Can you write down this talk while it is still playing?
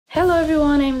Hello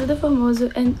everyone, I'm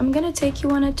Duda and I'm gonna take you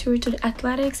on a tour to the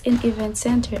Athletics and Event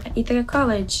Center at Ithaca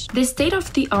College. The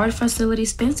state-of-the-art facility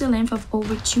spans the length of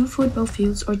over 2 football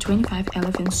fields or 25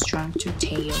 elephants strung to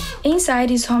tail.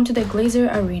 Inside is home to the Glacier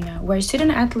Arena, where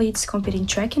student athletes compete in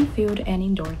track and field and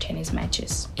indoor tennis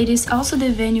matches. It is also the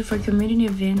venue for community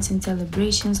events and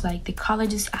celebrations like the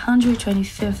college's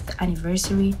 125th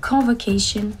anniversary,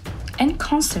 convocation, and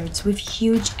concerts with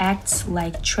huge acts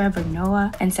like Trevor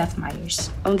Noah and Seth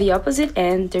Meyers. On the opposite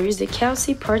end, there is the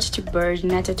Kelsey Bird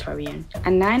Natatorium, a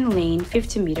 9-lane,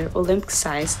 50-meter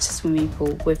Olympic-sized swimming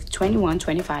pool with 21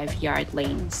 25-yard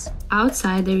lanes.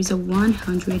 Outside, there is a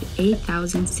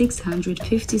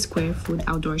 108,650 square foot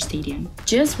outdoor stadium,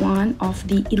 just one of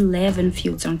the 11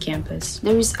 fields on campus.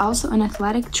 There is also an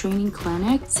athletic training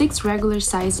clinic, 6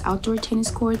 regular-sized outdoor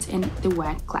tennis courts, and the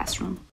WET classroom.